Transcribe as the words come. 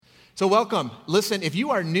So welcome. Listen, if you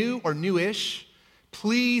are new or newish,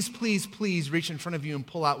 please reach in front of you and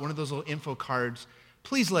pull out one of those little info cards.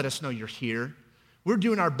 Please let us know you're here. We're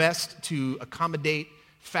doing our best to accommodate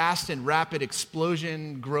fast and rapid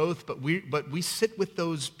explosion growth, but we sit with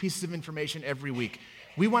those pieces of information every week.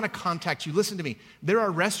 We want to contact you. Listen to me. There are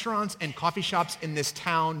restaurants and coffee shops in this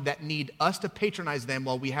town that need us to patronize them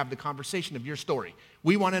while we have the conversation of your story.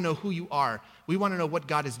 We want to know who you are. We want to know what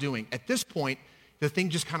God is doing. At this point, the thing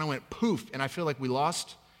just kind of went poof, and I feel like we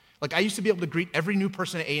lost. Like, I used to be able to greet every new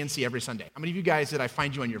person at ANC every Sunday. How many of you guys did I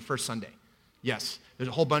find you on your first Sunday? Yes, there's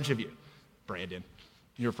a whole bunch of you. Brandon,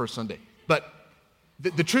 your first Sunday. But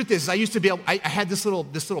the truth is, I used to be able, I had this little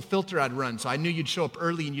filter I'd run, so I knew you'd show up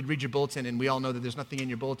early and you'd read your bulletin, and we all know that there's nothing in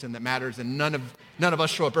your bulletin that matters, and none of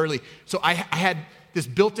us show up early. So I had this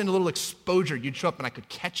built-in little exposure. You'd show up and I could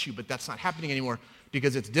catch you, but that's not happening anymore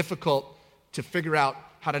because it's difficult to figure out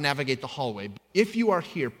how to navigate the hallway. If you are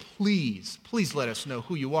here, please let us know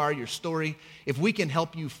who you are, your story. If we can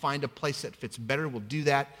help you find a place that fits better, we'll do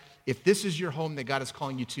that. If this is your home that God is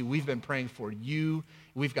calling you to, we've been praying for you.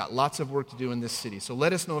 We've got lots of work to do in this city. So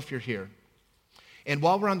let us know if you're here. And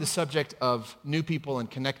while we're on the subject of new people and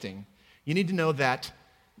connecting, you need to know that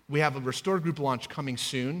we have a Restore group launch coming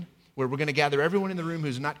soon where we're going to gather everyone in the room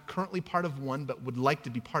who's not currently part of one but would like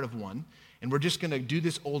to be part of one. And we're just going to do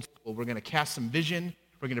this old school. We're going to cast some vision.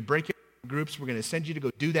 We're going to break your groups. We're going to send you to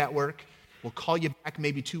go do that work. We'll call you back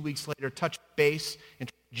maybe 2 weeks later, touch base, and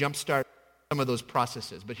jumpstart some of those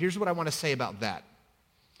processes. But here's what I want to say about that.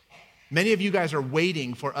 Many of you guys are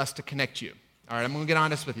waiting for us to connect you. All right, I'm going to get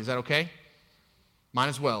honest with you. Is that okay? Mine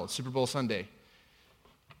as well. It's Super Bowl Sunday.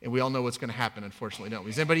 And we all know what's going to happen, unfortunately, don't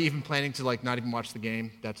we? Is anybody even planning to not even watch the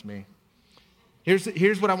game? That's me.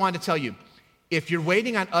 Here's what I wanted to tell you. If you're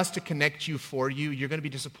waiting on us to connect you for you, you're going to be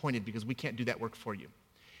disappointed because we can't do that work for you.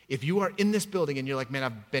 If you are in this building and you're like, man,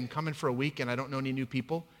 I've been coming for a week and I don't know any new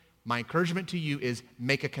people, my encouragement to you is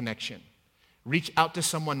make a connection. Reach out to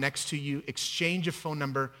someone next to you, exchange a phone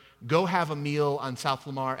number, go have a meal on South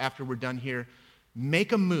Lamar after we're done here.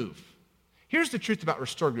 Make a move. Here's the truth about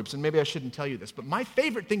Restore groups, and maybe I shouldn't tell you this, but my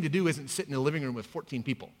favorite thing to do isn't sit in a living room with 14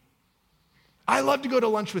 people. I love to go to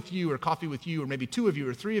lunch with you or coffee with you or maybe 2 of you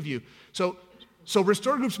or 3 of you. So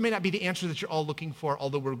Restore groups may not be the answer that you're all looking for,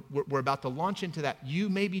 although we're about to launch into that. You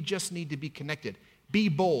maybe just need to be connected. Be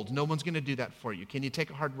bold. No one's going to do that for you. Can you take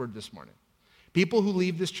a hard word this morning? People who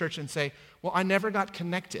leave this church and say, well, I never got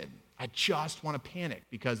connected. I just want to panic,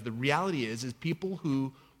 because the reality is people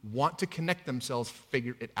who want to connect themselves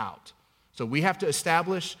figure it out. So we have to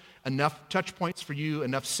establish enough touch points for you,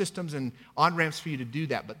 enough systems and on-ramps for you to do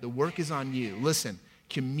that, but the work is on you. Listen,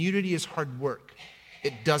 community is hard work.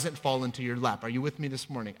 It doesn't fall into your lap. Are you with me this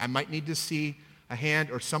morning? I might need to see a hand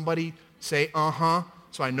or somebody say, so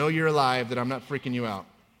I know you're alive, that I'm not freaking you out.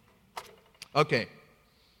 Okay.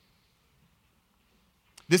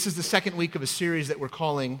 This is the second week of a series that we're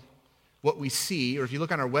calling What We See, or if you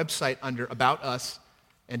look on our website under About Us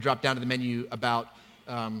and drop down to the menu about,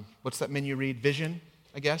 what's that menu read? Vision,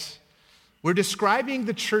 I guess. We're describing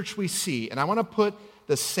the church we see, and I want to put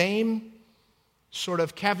the same sort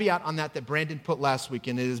of caveat on that Brandon put last week,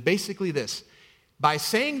 and it is basically this. By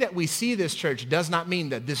saying that we see this church does not mean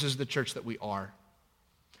that this is the church that we are.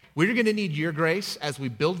 We're going to need your grace as we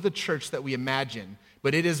build the church that we imagine,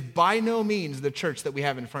 but it is by no means the church that we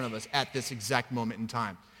have in front of us at this exact moment in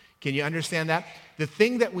time. Can you understand that? The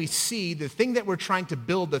thing that we see, the thing that we're trying to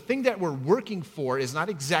build, the thing that we're working for is not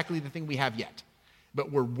exactly the thing we have yet,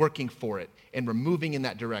 but we're working for it, and we're moving in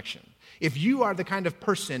that direction. If you are the kind of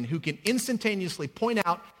person who can instantaneously point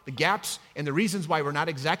out the gaps and the reasons why we're not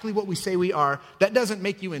exactly what we say we are, that doesn't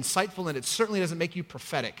make you insightful, and it certainly doesn't make you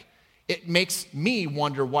prophetic. It makes me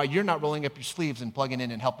wonder why you're not rolling up your sleeves and plugging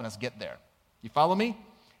in and helping us get there. You follow me?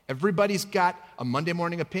 Everybody's got a Monday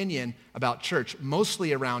morning opinion about church,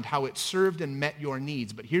 mostly around how it served and met your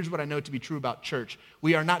needs. But here's what I know to be true about church.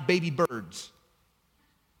 We are not baby birds.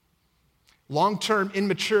 Long-term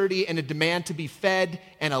immaturity and a demand to be fed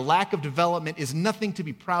and a lack of development is nothing to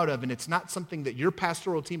be proud of, and it's not something that your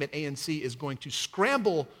pastoral team at ANC is going to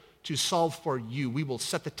scramble to solve for you. We will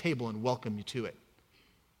set the table and welcome you to it.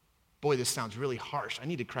 Boy, this sounds really harsh. I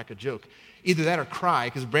need to crack a joke. Either that or cry,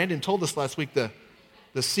 because Brandon told us last week the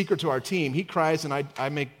secret to our team. He cries and I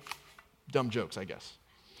make dumb jokes, I guess.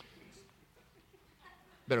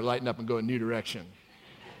 Better lighten up and go a new direction.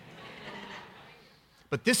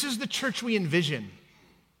 But this is the church we envision.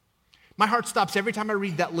 My heart stops every time I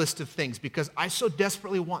read that list of things because I so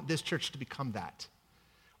desperately want this church to become that.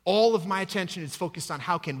 All of my attention is focused on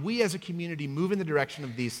how can we as a community move in the direction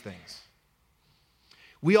of these things.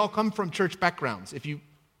 We all come from church backgrounds. If you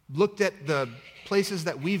looked at the places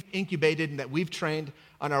that we've incubated and that we've trained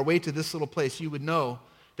on our way to this little place, you would know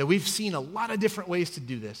that we've seen a lot of different ways to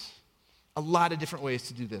do this. A lot of different ways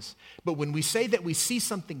to do this. But when we say that we see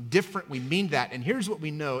something different, we mean that. And here's what we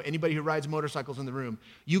know. Anybody who rides motorcycles in the room,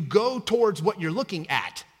 you go towards what you're looking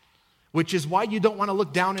at, which is why you don't want to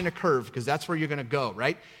look down in a curve, because that's where you're going to go,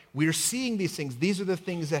 right? We're seeing these things. These are the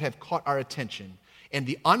things that have caught our attention. And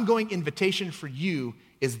the ongoing invitation for you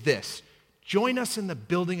is this. Join us in the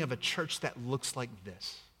building of a church that looks like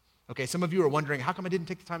this. Okay, some of you are wondering, how come I didn't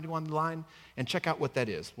take the time to go online and check out what that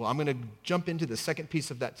is? Well, I'm going to jump into the second piece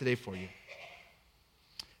of that today for you.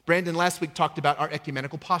 Brandon last week talked about our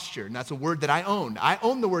ecumenical posture, and that's a word that I own. I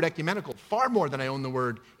own the word ecumenical far more than I own the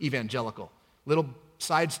word evangelical. Little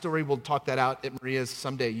side story, we'll talk that out at Maria's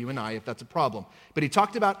someday, you and I, if that's a problem. But he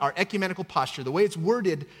talked about our ecumenical posture. The way it's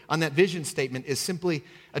worded on that vision statement is simply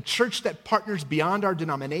a church that partners beyond our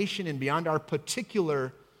denomination and beyond our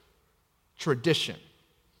particular tradition.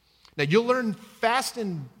 Now, you'll learn fast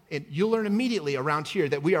and you'll learn immediately around here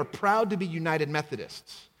that we are proud to be United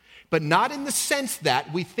Methodists, but not in the sense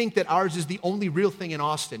that we think that ours is the only real thing in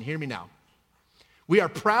Austin. Hear me now. We are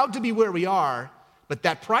proud to be where we are, but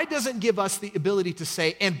that pride doesn't give us the ability to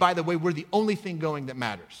say, and by the way, we're the only thing going that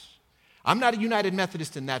matters. I'm not a United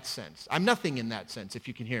Methodist in that sense. I'm nothing in that sense, if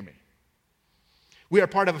you can hear me. We are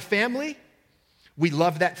part of a family. We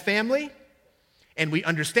love that family. And we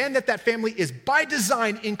understand that that family is by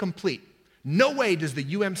design incomplete. No way does the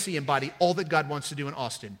UMC embody all that God wants to do in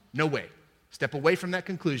Austin. No way. Step away from that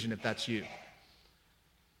conclusion if that's you.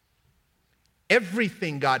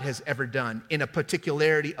 Everything God has ever done in a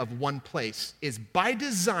particularity of one place is by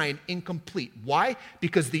design incomplete. Why?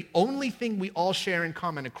 Because the only thing we all share in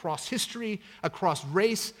common across history, across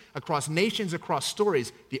race, across nations, across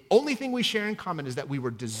stories, the only thing we share in common is that we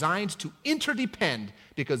were designed to interdepend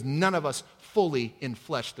because none of us fully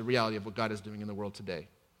enflesh the reality of what God is doing in the world today.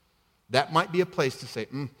 That might be a place to say,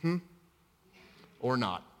 or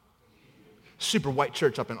not. Super white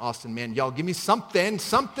church up in Austin, man. Y'all give me something.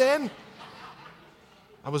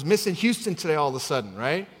 I was missing Houston today all of a sudden,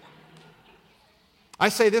 right? I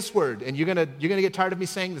say this word, and you're gonna get tired of me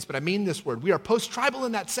saying this, but I mean this word. We are post-tribal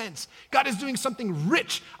in that sense. God is doing something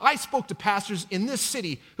rich. I spoke to pastors in this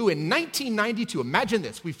city who in 1992, imagine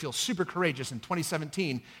this, we feel super courageous in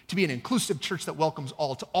 2017 to be an inclusive church that welcomes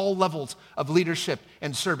all to all levels of leadership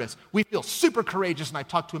and service. We feel super courageous, and I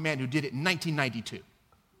talked to a man who did it in 1992.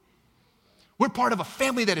 We're part of a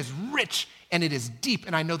family that is rich and it is deep,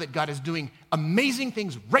 and I know that God is doing amazing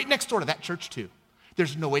things right next door to that church too.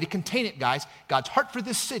 There's no way to contain it, guys. God's heart for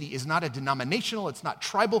this city is not a denominational, it's not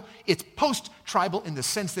tribal, it's post-tribal in the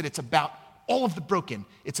sense that it's about all of the broken.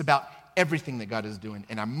 It's about everything that God is doing,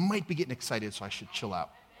 and I might be getting excited, so I should chill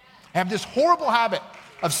out. I have this horrible habit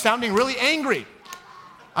of sounding really angry.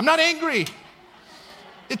 I'm not angry.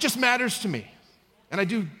 It just matters to me. And I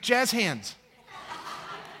do jazz hands.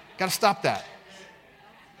 Got to stop that.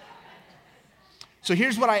 So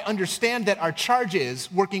here's what I understand that our charge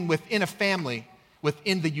is working within a family,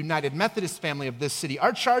 within the United Methodist family of this city.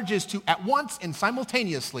 Our charge is to at once and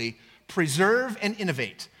simultaneously preserve and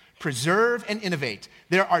innovate. Preserve and innovate.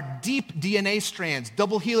 There are deep DNA strands,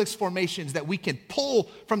 double helix formations that we can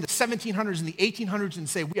pull from the 1700s and the 1800s and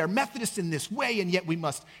say we are Methodist in this way, and yet we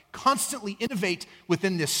must constantly innovate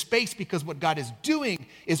within this space because what God is doing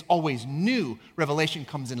is always new. Revelation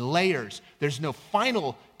comes in layers. There's no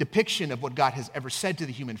final depiction of what God has ever said to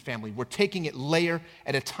the human family. We're taking it layer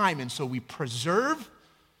at a time, and so we preserve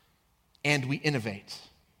and we innovate,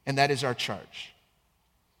 and that is our charge.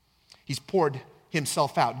 He's poured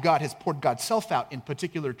himself out. God has poured God's self out in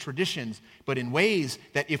particular traditions, but in ways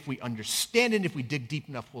that if we understand it, if we dig deep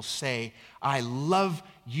enough, we'll say, I love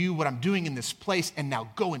you, what I'm doing in this place, and now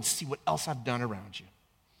go and see what else I've done around you.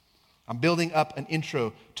 I'm building up an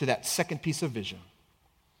intro to that second piece of vision.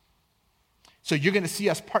 So you're going to see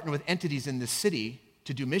us partner with entities in this city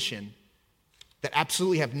to do mission that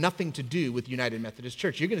absolutely have nothing to do with United Methodist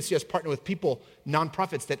Church. You're going to see us partner with people,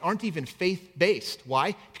 nonprofits, that aren't even faith-based.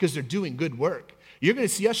 Why? Because they're doing good work. You're going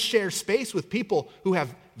to see us share space with people who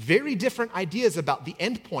have very different ideas about the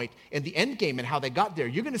end point and the end game and how they got there.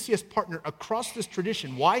 You're going to see us partner across this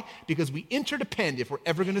tradition. Why? Because we interdepend if we're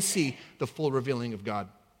ever going to see the full revealing of God.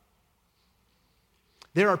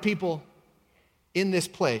 There are people in this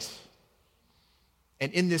place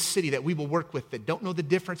and in this city that we will work with that don't know the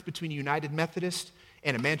difference between a United Methodist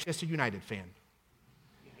and a Manchester United fan.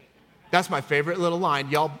 That's my favorite little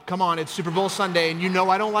line. Y'all, come on, it's Super Bowl Sunday, and you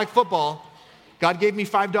know I don't like football. God gave me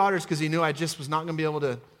 5 daughters because he knew I just was not going to be able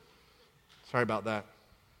to. Sorry about that.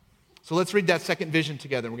 So let's read that second vision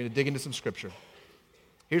together. We're going to dig into some scripture.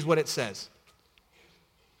 Here's what it says.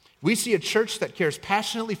 We see a church that cares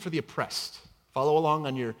passionately for the oppressed. Follow along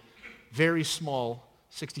on your very small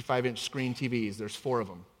 65-inch screen TVs. There's 4 of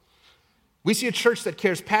them. We see a church that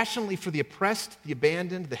cares passionately for the oppressed, the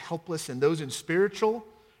abandoned, the helpless, and those in spiritual,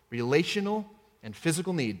 relational, and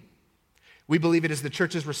physical need. We believe it is the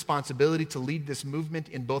church's responsibility to lead this movement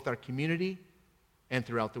in both our community and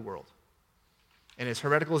throughout the world. And as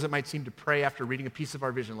heretical as it might seem to pray after reading a piece of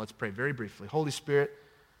our vision, let's pray very briefly. Holy Spirit,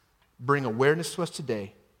 bring awareness to us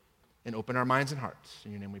today and open our minds and hearts.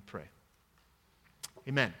 In your name we pray.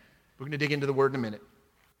 Amen. We're going to dig into the word in a minute.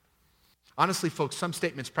 Honestly, folks, some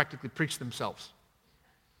statements practically preach themselves.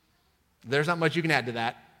 There's not much you can add to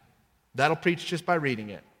that. That'll preach just by reading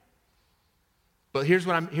it. But here's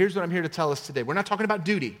what I'm here to tell us today. We're not talking about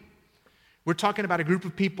duty. We're talking about a group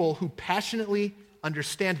of people who passionately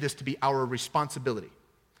understand this to be our responsibility.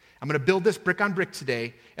 I'm going to build this brick on brick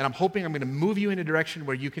today, and I'm hoping I'm going to move you in a direction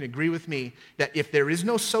where you can agree with me that if there is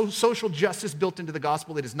no social justice built into the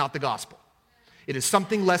gospel, it is not the gospel. It is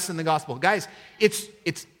something less than the gospel. Guys,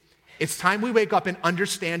 it's time we wake up and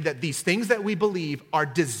understand that these things that we believe are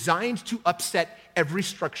designed to upset every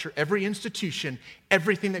structure, every institution,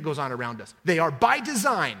 everything that goes on around us. They are by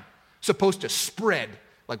design supposed to spread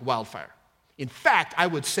like wildfire. In fact, I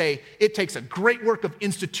would say it takes a great work of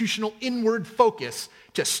institutional inward focus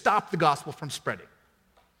to stop the gospel from spreading.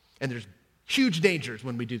 And there's huge dangers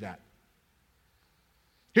when we do that.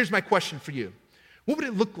 Here's my question for you. What would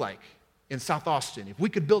it look like in South Austin if we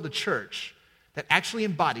could build a church that actually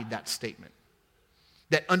embodied that statement?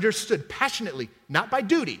 That understood passionately, not by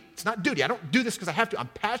duty. It's not duty. I don't do this because I have to. I'm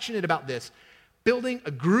passionate about this. Building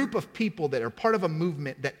a group of people that are part of a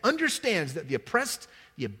movement that understands that the oppressed,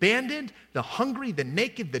 the abandoned, the hungry, the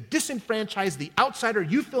naked, the disenfranchised, the outsider,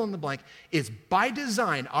 you fill in the blank, is by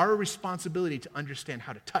design our responsibility to understand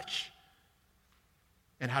how to touch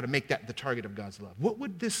and how to make that the target of God's love. What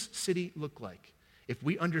would this city look like if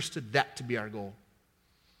we understood that to be our goal?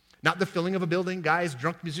 Not the filling of a building. Guys,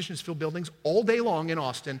 drunk musicians fill buildings all day long in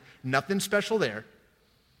Austin. Nothing special there.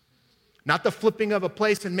 Not the flipping of a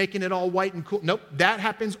place and making it all white and cool. Nope, that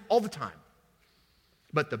happens all the time.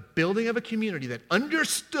 But the building of a community that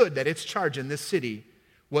understood that its charge in this city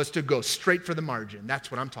was to go straight for the margin.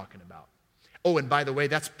 That's what I'm talking about. Oh, and by the way,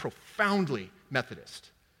 that's profoundly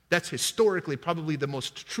Methodist. That's historically probably the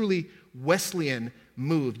most truly Wesleyan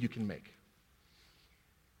move you can make.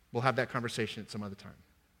 We'll have that conversation at some other time.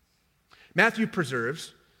 Matthew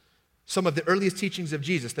preserves some of the earliest teachings of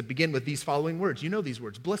Jesus that begin with these following words. You know these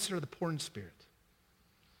words. Blessed are the poor in spirit.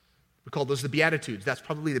 We call those the Beatitudes. That's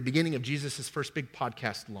probably the beginning of Jesus' first big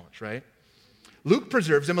podcast launch, right? Luke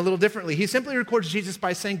preserves them a little differently. He simply records Jesus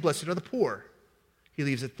by saying, blessed are the poor. He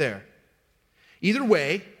leaves it there. Either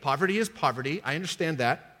way, poverty is poverty. I understand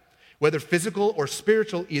that. Whether physical or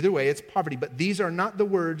spiritual, either way, it's poverty. But these are not the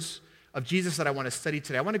words of Jesus that I want to study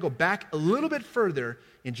today. I want to go back a little bit further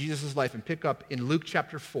in Jesus' life and pick up in Luke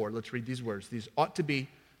chapter 4. Let's read these words. These ought to be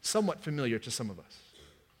somewhat familiar to some of us.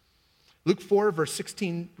 Luke 4, verse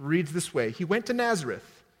 16 reads this way. He went to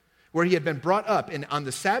Nazareth, where he had been brought up, and on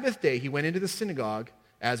the Sabbath day he went into the synagogue,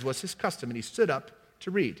 as was his custom, and he stood up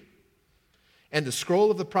to read. And the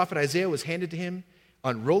scroll of the prophet Isaiah was handed to him.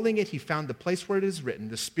 Unrolling it, he found the place where it is written,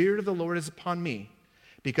 the Spirit of the Lord is upon me,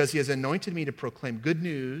 because he has anointed me to proclaim good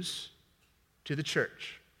news to the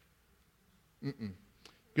church.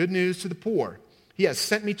 Good news to the poor. He has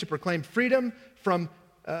sent me to proclaim freedom from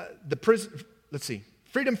the prison.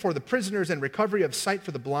 Freedom for the prisoners and recovery of sight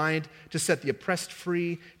for the blind, to set the oppressed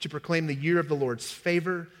free, to proclaim the year of the Lord's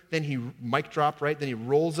favor. Then he, mic drop, right? Then he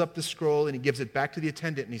rolls up the scroll and he gives it back to the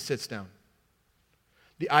attendant and he sits down.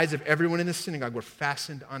 The eyes of everyone in the synagogue were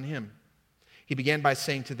fastened on him. He began by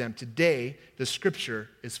saying to them, today the scripture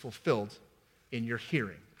is fulfilled in your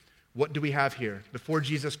hearing. What do we have here? Before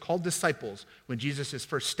Jesus called disciples, when Jesus is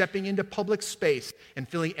first stepping into public space and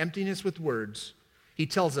filling emptiness with words, he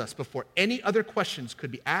tells us before any other questions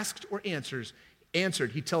could be asked or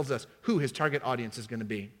answered, he tells us who his target audience is going to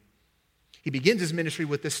be. He begins his ministry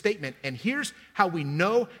with this statement, and here's how we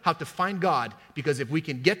know how to find God, because if we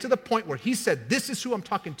can get to the point where he said, this is who I'm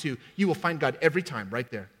talking to, you will find God every time, right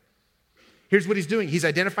there. Here's what he's doing. He's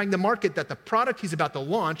identifying the market that the product he's about to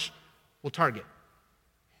launch will target.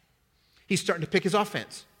 He's starting to pick his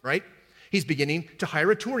offense, right? He's beginning to hire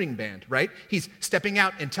a touring band, right? He's stepping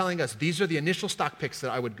out and telling us, these are the initial stock picks that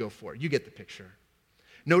I would go for. You get the picture.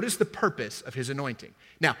 Notice the purpose of his anointing.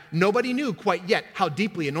 Now, nobody knew quite yet how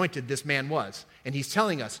deeply anointed this man was. And he's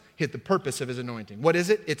telling us the purpose of his anointing. What is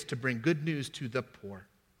it? It's to bring good news to the poor.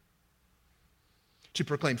 To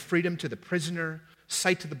proclaim freedom to the prisoner,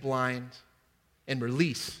 sight to the blind, and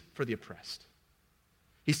release for the oppressed.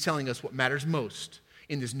 He's telling us what matters most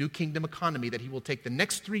in this new kingdom economy that he will take the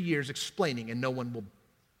next 3 years explaining, and no one will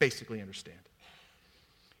basically understand.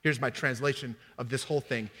 Here's my translation of this whole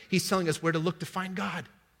thing. He's telling us where to look to find God.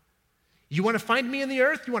 You want to find me in the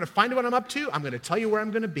earth? You want to find what I'm up to? I'm going to tell you where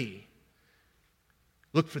I'm going to be.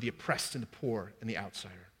 Look for the oppressed and the poor and the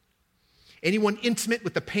outsider. Anyone intimate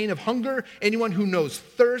with the pain of hunger, anyone who knows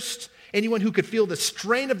thirst, anyone who could feel the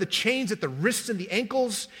strain of the chains at the wrists and the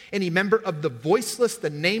ankles, any member of the voiceless, the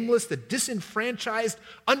nameless, the disenfranchised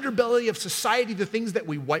underbelly of society, the things that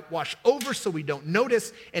we whitewash over so we don't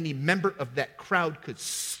notice, any member of that crowd could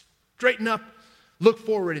straighten up, look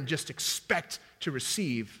forward, and just expect to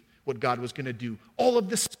receive what God was going to do. All of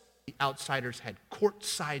this, the outsiders had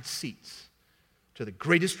courtside seats to the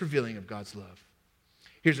greatest revealing of God's love.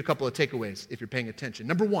 Here's a couple of takeaways if you're paying attention.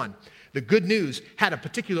 Number one, the good news had a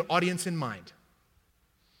particular audience in mind.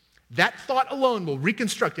 That thought alone will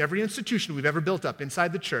reconstruct every institution we've ever built up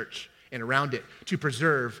inside the church and around it to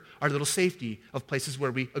preserve our little safety of places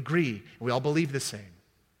where we agree and we all believe the same.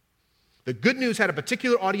 The good news had a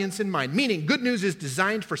particular audience in mind, meaning good news is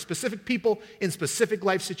designed for specific people in specific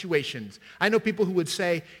life situations. I know people who would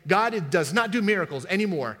say, God does not do miracles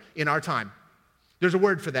anymore in our time. There's a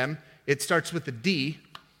word for them. It starts with the D.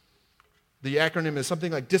 The acronym is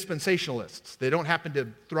something like dispensationalists. They don't happen to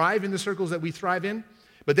thrive in the circles that we thrive in,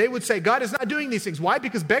 but they would say, God is not doing these things. Why?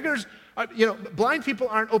 Because beggars, blind people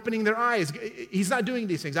aren't opening their eyes. He's not doing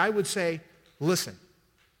these things. I would say, listen,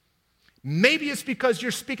 maybe it's because you're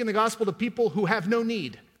speaking the gospel to people who have no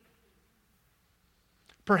need.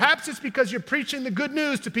 Perhaps it's because you're preaching the good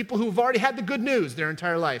news to people who've already had the good news their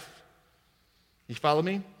entire life. You follow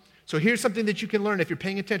me? So here's something that you can learn if you're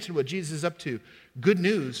paying attention to what Jesus is up to. Good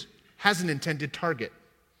news has an intended target.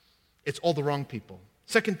 It's all the wrong people.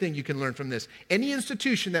 Second thing you can learn from this, any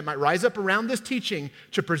institution that might rise up around this teaching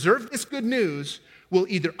to preserve this good news will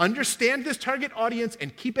either understand this target audience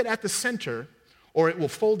and keep it at the center, or it will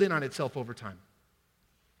fold in on itself over time.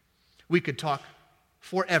 We could talk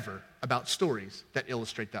forever about stories that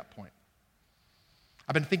illustrate that point.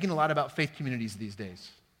 I've been thinking a lot about faith communities these days.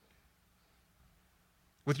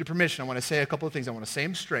 With your permission, I want to say a couple of things. I want to say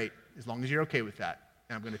them straight, as long as you're okay with that.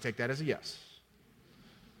 And I'm going to take that as a yes.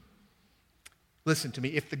 Listen to me.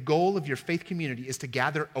 If the goal of your faith community is to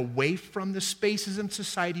gather away from the spaces in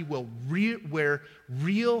society where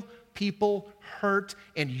real people hurt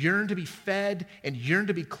and yearn to be fed and yearn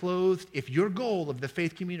to be clothed, if your goal of the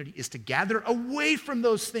faith community is to gather away from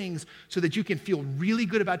those things so that you can feel really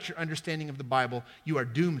good about your understanding of the Bible, you are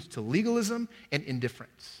doomed to legalism and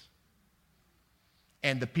indifference.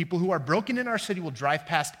 And the people who are broken in our city will drive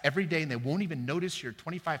past every day and they won't even notice your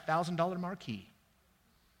 $25,000 marquee.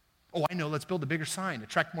 Oh, I know, let's build a bigger sign,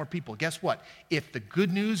 attract more people. Guess what? If the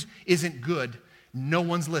good news isn't good, no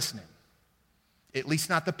one's listening. At least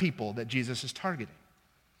not the people that Jesus is targeting.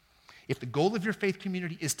 If the goal of your faith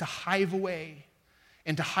community is to hive away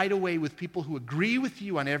and to hide away with people who agree with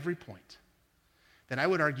you on every point, then I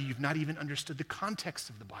would argue you've not even understood the context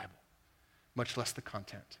of the Bible, much less the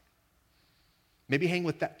content. Maybe hang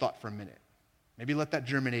with that thought for a minute. Maybe let that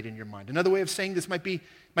germinate in your mind. Another way of saying this might be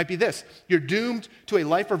this. You're doomed to a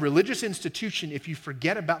life of religious institution if you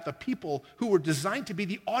forget about the people who were designed to be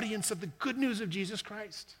the audience of the good news of Jesus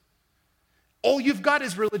Christ. All you've got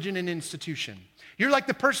is religion and institution. You're like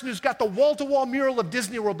the person who's got the wall-to-wall mural of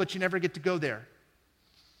Disney World, but you never get to go there.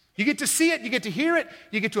 You get to see it, you get to hear it,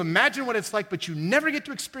 you get to imagine what it's like, but you never get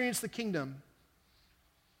to experience the kingdom.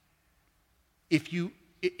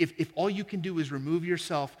 If all you can do is remove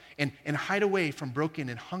yourself and hide away from broken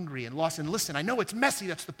and hungry and lost, and listen, I know it's messy,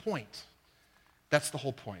 that's the point. That's the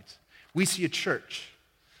whole point. We see a church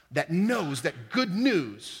that knows that good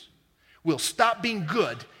news will stop being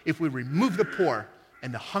good if we remove the poor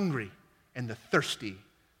and the hungry and the thirsty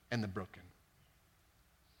and the broken.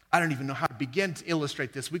 I don't even know how to begin to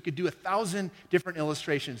illustrate this. We could do 1,000 different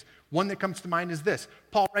illustrations. One that comes to mind is this.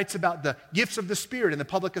 Paul writes about the gifts of the Spirit in the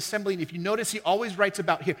public assembly, and if you notice, he always writes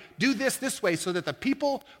about, here, do this way so that the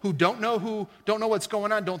people who don't know what's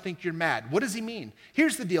going on don't think you're mad. What does he mean?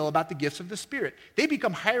 Here's the deal about the gifts of the Spirit. They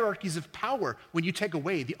become hierarchies of power when you take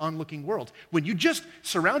away the onlooking world. When you just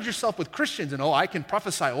surround yourself with Christians and, I can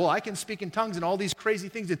prophesy, I can speak in tongues and all these crazy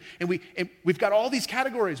things, and we've got all these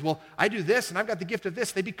categories. Well, I do this and I've got the gift of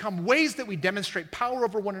this. They become ways that we demonstrate power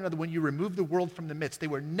over one another when you remove the world from the midst. They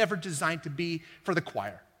were never designed to be for the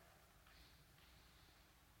choir.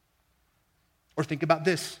 Or think about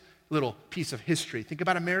this little piece of history. Think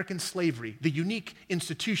about American slavery, the unique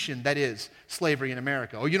institution that is slavery in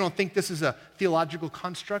America. Oh, you don't think this is a theological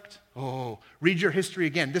construct? Oh, read your history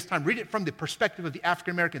again. This time, read it from the perspective of the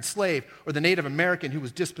African-American slave or the Native American who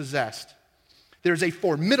was dispossessed. There's a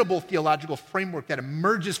formidable theological framework that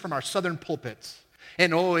emerges from our southern pulpits.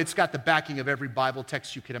 And it's got the backing of every Bible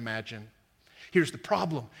text you could imagine. Here's the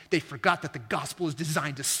problem. They forgot that the gospel is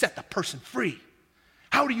designed to set the person free.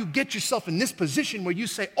 How do you get yourself in this position where you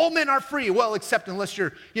say, all men are free? Well, except unless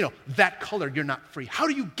you're, that color, you're not free. How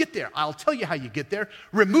do you get there? I'll tell you how you get there.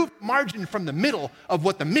 Remove margin from the middle of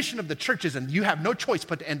what the mission of the church is, and you have no choice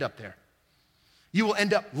but to end up there. You will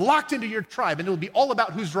end up locked into your tribe, and it'll be all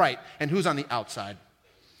about who's right and who's on the outside.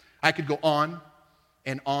 I could go on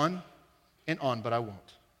and on and on, but I won't.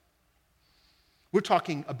 We're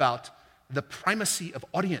talking about the primacy of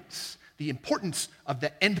audience, the importance of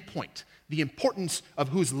the end point, the importance of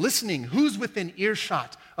who's listening, who's within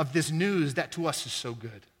earshot of this news that to us is so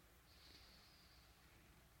good.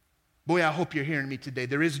 Boy, I hope you're hearing me today.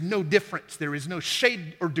 There is no difference. There is no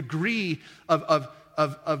shade or degree of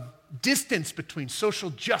distance between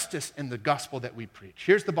social justice and the gospel that we preach.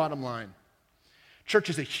 Here's the bottom line. Church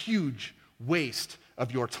is a huge waste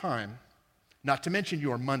of your time, not to mention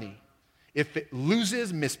your money, if it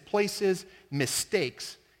loses, misplaces,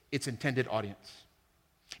 mistakes its intended audience.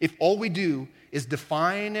 If all we do is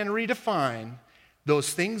define and redefine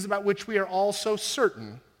those things about which we are all so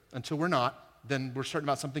certain, until we're not, then we're certain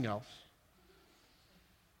about something else.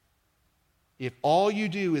 If all you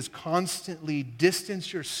do is constantly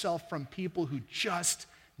distance yourself from people who just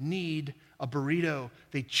need a burrito,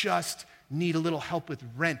 they just need a little help with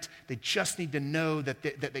rent, they just need to know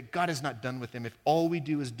that God is not done with them. If all we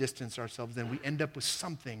do is distance ourselves, then we end up with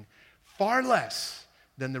something far less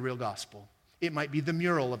than the real gospel. It might be the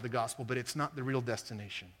mural of the gospel, but it's not the real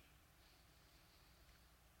destination.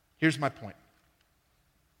 Here's my point.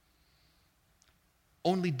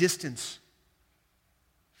 Only distance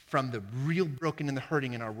from the real broken and the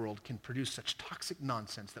hurting in our world can produce such toxic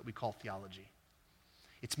nonsense that we call theology.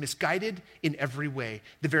 It's misguided in every way.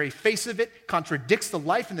 The very face of it contradicts the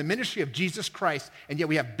life and the ministry of Jesus Christ, and yet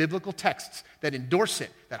we have biblical texts that endorse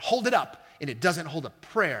it, that hold it up, and it doesn't hold a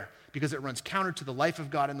prayer because it runs counter to the life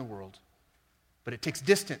of God in the world. But it takes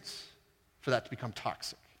distance for that to become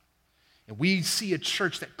toxic. And we see a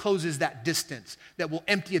church that closes that distance, that will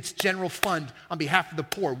empty its general fund on behalf of the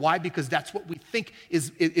poor. Why? Because that's what we think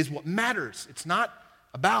is what matters. It's not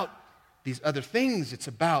about these other things. It's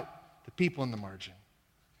about the people in the margin.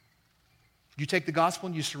 You take the gospel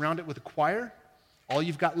and you surround it with a choir, all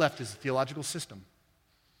you've got left is a theological system.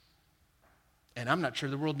 And I'm not sure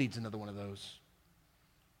the world needs another one of those.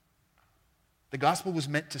 The gospel was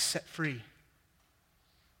meant to set free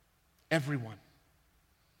everyone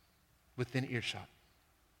within earshot.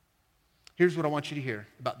 Here's what I want you to hear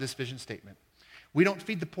about this vision statement. We don't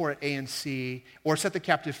feed the poor at ANC or set the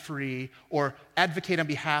captive free or advocate on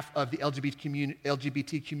behalf of the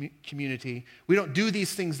LGBT community. We don't do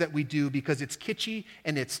these things that we do because it's kitschy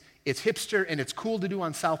and it's hipster and it's cool to do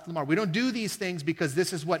on South Lamar. We don't do these things because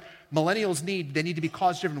this is what millennials need. They need to be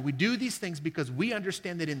cause-driven. We do these things because we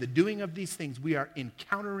understand that in the doing of these things, we are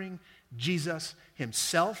encountering Jesus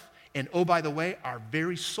himself. And oh, by the way, our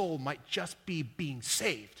very soul might just be being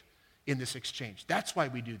saved in this exchange. That's why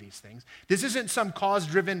we do these things. This isn't some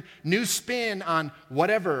cause-driven new spin on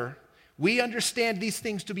whatever. We understand these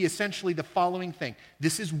things to be essentially the following thing.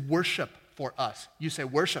 This is worship for us. You say,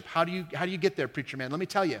 worship, how do you get there, preacher man? Let me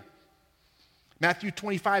tell you. Matthew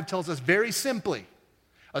 25 tells us very simply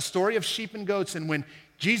a story of sheep and goats, and when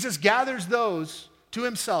Jesus gathers those to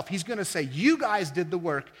himself, he's going to say, you guys did the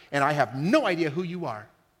work, and I have no idea who you are.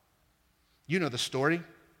 You know the story.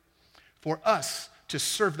 For us to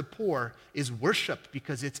serve the poor is worship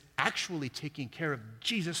because it's actually taking care of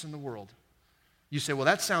Jesus in the world. You say, well,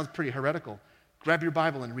 that sounds pretty heretical. Grab your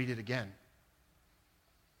Bible and read it again.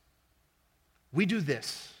 We do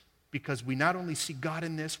this because we not only see God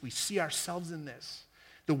in this, we see ourselves in this.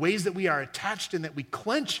 The ways that we are attached and that we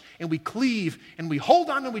clench and we cleave and we hold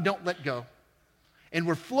on and we don't let go. And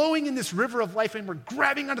we're flowing in this river of life and we're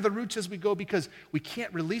grabbing onto the roots as we go because we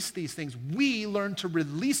can't release these things. We learn to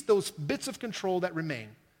release those bits of control that remain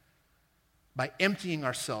by emptying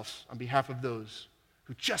ourselves on behalf of those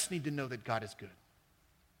who just need to know that God is good.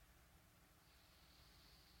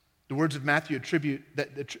 The words of Matthew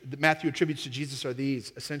that Matthew attributes to Jesus are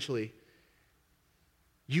these, essentially.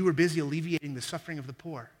 You were busy alleviating the suffering of the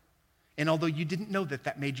poor. And although you didn't know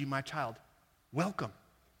that made you my child, welcome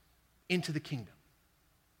into the kingdom.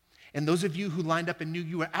 And those of you who lined up and knew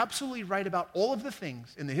you were absolutely right about all of the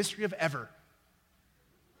things in the history of ever,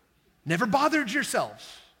 never bothered yourselves,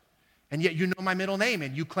 and yet you know my middle name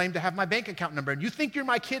and you claim to have my bank account number and you think you're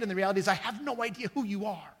my kid, and the reality is I have no idea who you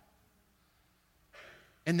are.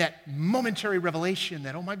 And that momentary revelation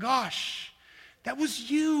that, oh my gosh, that was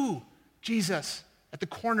you, Jesus, at the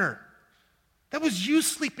corner That was you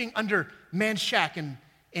sleeping under Manshak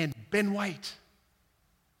and Ben White.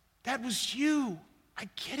 That was you. I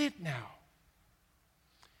get it now.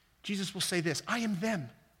 Jesus will say this, I am them,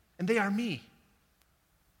 and they are me.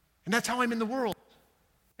 And that's how I'm in the world.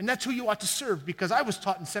 And that's who you ought to serve, because I was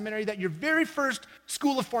taught in seminary that your very first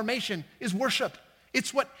school of formation is worship.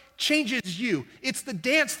 It's what changes you. It's the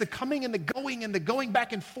dance, the coming and the going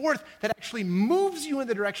back and forth that actually moves you in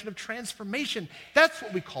the direction of transformation. That's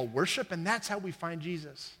what we call worship, and that's how we find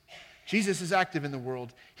Jesus. Jesus is active in the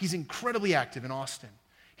world. He's incredibly active in Austin.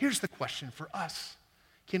 Here's the question for us.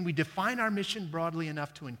 Can we define our mission broadly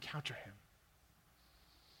enough to encounter him?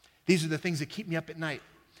 These are the things that keep me up at night.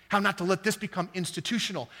 How not to let this become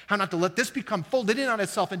institutional. How not to let this become folded in on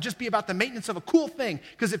itself and just be about the maintenance of a cool thing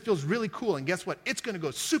because it feels really cool. And guess what? It's going to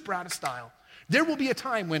go super out of style. There will be a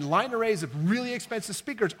time when line arrays of really expensive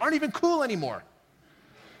speakers aren't even cool anymore.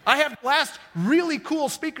 I have last really cool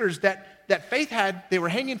speakers that Faith had. They were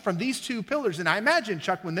hanging from these two pillars. And I imagine,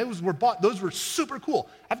 Chuck, when those were bought, those were super cool.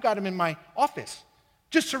 I've got them in my office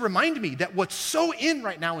just to remind me that what's so in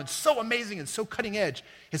right now and so amazing and so cutting edge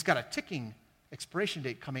has got a ticking expiration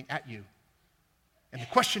date coming at you. And the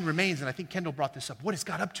question remains, and I think Kendall brought this up, what is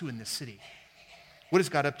God up to in this city? What is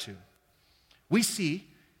God up to? We see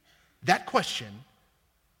that question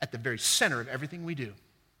at the very center of everything we do.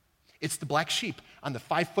 It's the black sheep on the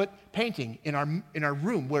 5-foot painting in our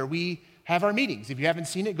room where we have our meetings. If you haven't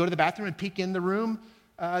seen it, go to the bathroom and peek in the room,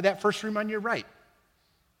 that first room on your right.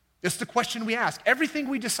 It's the question we ask. Everything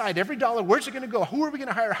we decide, every dollar, where's it going to go? Who are we going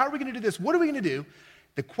to hire? How are we going to do this? What are we going to do?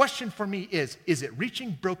 The question for me is it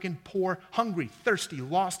reaching broken, poor, hungry, thirsty,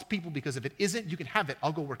 lost people? Because if it isn't, you can have it.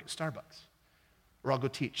 I'll go work at Starbucks or I'll go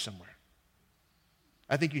teach somewhere.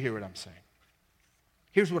 I think you hear what I'm saying.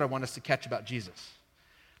 Here's what I want us to catch about Jesus.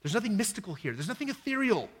 There's nothing mystical here. There's nothing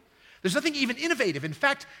ethereal. There's nothing even innovative. In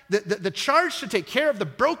fact, the charge to take care of the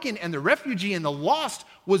broken and the refugee and the lost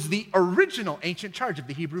was the original ancient charge of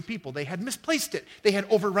the Hebrew people. They had misplaced it. They had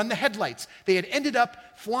overrun the headlights. They had ended up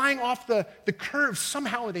flying off the curve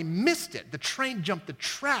somehow. They missed it. The train jumped the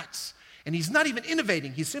tracks. And he's not even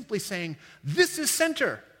innovating. He's simply saying, this is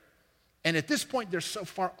center. And at this point, they're so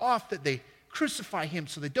far off that they crucify him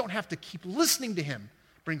so they don't have to keep listening to him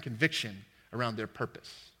bring conviction around their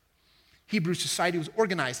purpose. Hebrew society was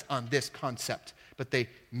organized on this concept, but they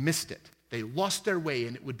missed it. They lost their way,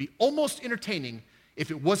 and it would be almost entertaining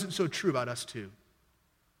if it wasn't so true about us too.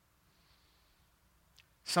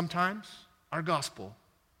 Sometimes our gospel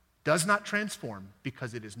does not transform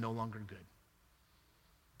because it is no longer good.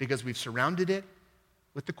 Because we've surrounded it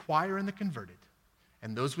with the choir and the converted,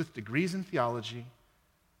 and those with degrees in theology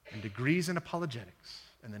and degrees in apologetics.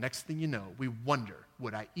 And the next thing you know, we wonder,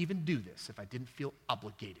 would I even do this if I didn't feel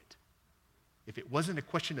obligated? If it wasn't a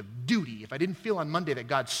question of duty, if I didn't feel on Monday that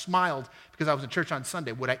God smiled because I was in church on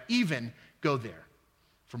Sunday, would I even go there?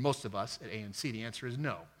 For most of us at ANC, the answer is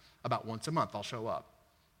no. About once a month, I'll show up.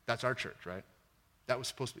 That's our church, right? That was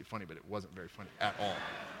supposed to be funny, but it wasn't very funny at all.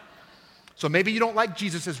 So maybe you don't like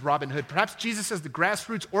Jesus as Robin Hood. Perhaps Jesus as the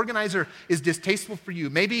grassroots organizer is distasteful for you.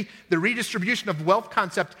 Maybe the redistribution of wealth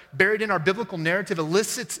concept buried in our biblical narrative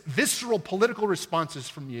elicits visceral political responses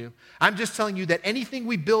from you. I'm just telling you that anything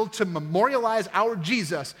we build to memorialize our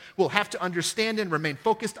Jesus will have to understand and remain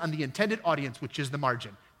focused on the intended audience, which is the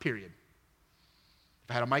margin, period.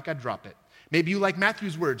 If I had a mic, I'd drop it. Maybe you like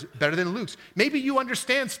Matthew's words better than Luke's. Maybe you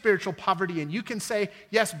understand spiritual poverty and you can say,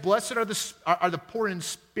 yes, blessed are the poor in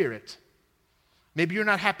spirit. Maybe you're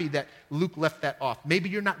not happy that Luke left that off. Maybe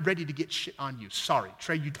you're not ready to get shit on you. Sorry,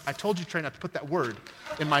 Trey, I told you, Trey, not to put that word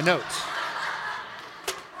in my notes.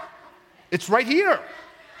 It's right here.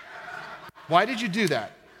 Why did you do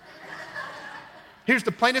that? Here's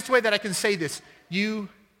the plainest way that I can say this. You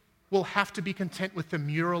will have to be content with the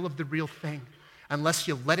mural of the real thing unless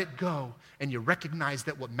you let it go and you recognize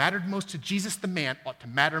that what mattered most to Jesus the man ought to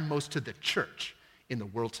matter most to the church in the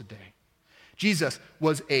world today. Jesus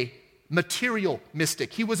was a material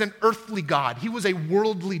mystic. He was an earthly God. He was a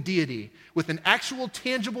worldly deity with an actual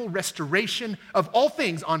tangible restoration of all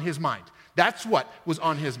things on his mind. That's what was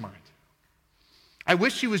on his mind. I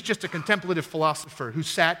wish he was just a contemplative philosopher who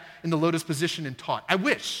sat in the lotus position and taught. I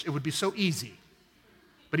wish it would be so easy.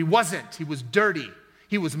 But he wasn't. He was dirty.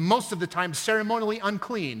 He was most of the time ceremonially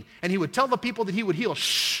unclean. And he would tell the people that he would heal,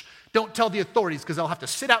 shh, don't tell the authorities because I'll have to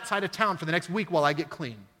sit outside of town for the next week while I get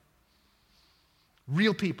clean.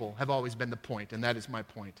 Real people have always been the point, and that is my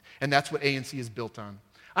point. And that's what ANC is built on.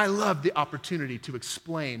 I love the opportunity to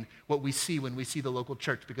explain what we see when we see the local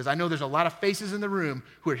church, because I know there's a lot of faces in the room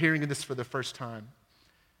who are hearing this for the first time.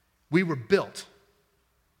 We were built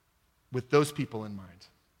with those people in mind.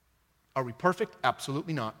 Are we perfect?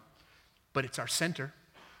 Absolutely not. but it's our center.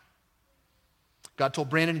 God told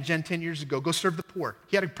Brandon and Jen 10 years ago, go serve the poor.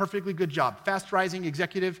 He had a perfectly good job, fast rising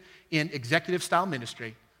executive in executive style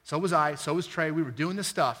ministry. So was I, so was Trey. We were doing this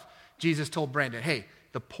stuff. Jesus told Brandon, hey,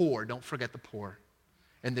 the poor, don't forget the poor.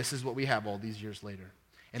 And this is what we have all these years later.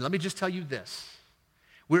 And let me just tell you this.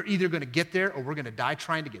 We're either going to get there or we're going to die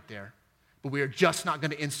trying to get there. But we are just not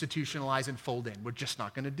going to institutionalize and fold in. We're just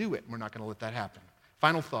not going to do it. We're not going to let that happen.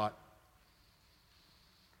 Final thought.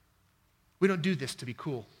 We don't do this to be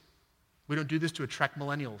cool. We don't do this to attract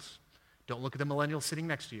millennials. Don't look at the millennials sitting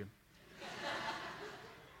next to you.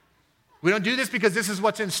 We don't do this because this is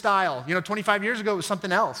what's in style. 25 years ago it was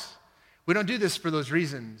something else. We don't do this for those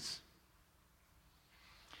reasons.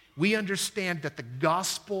 We understand that the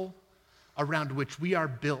gospel around which we are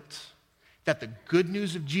built, that the good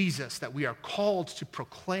news of Jesus that we are called to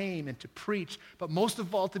proclaim and to preach, but most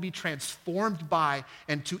of all to be transformed by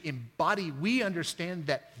and to embody, we understand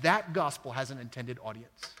that that gospel has an intended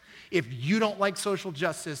audience. If you don't like social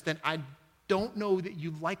justice, then I don't know that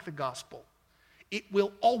you like the gospel. It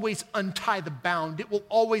will always untie the bound. It will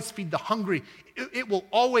always feed the hungry. It will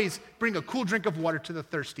always bring a cool drink of water to the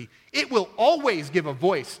thirsty. It will always give a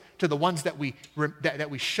voice to the ones that we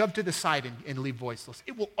shove to the side and leave voiceless.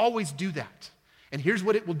 It will always do that. And here's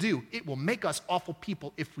what it will do. It will make us awful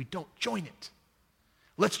people if we don't join it.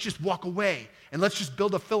 Let's just walk away and let's just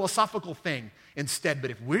build a philosophical thing instead.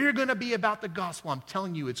 But if we're going to be about the gospel, I'm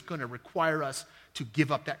telling you, it's going to require us to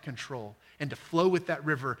give up that control and to flow with that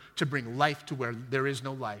river to bring life to where there is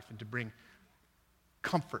no life and to bring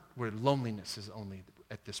comfort where loneliness is only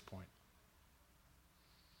at this point.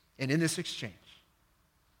 And in this exchange,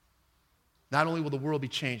 not only will the world be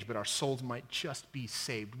changed, but our souls might just be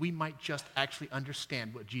saved. We might just actually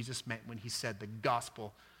understand what Jesus meant when he said the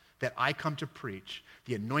gospel that I come to preach,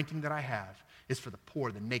 the anointing that I have, is for the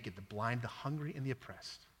poor, the naked, the blind, the hungry, and the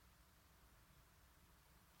oppressed.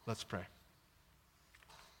 Let's pray.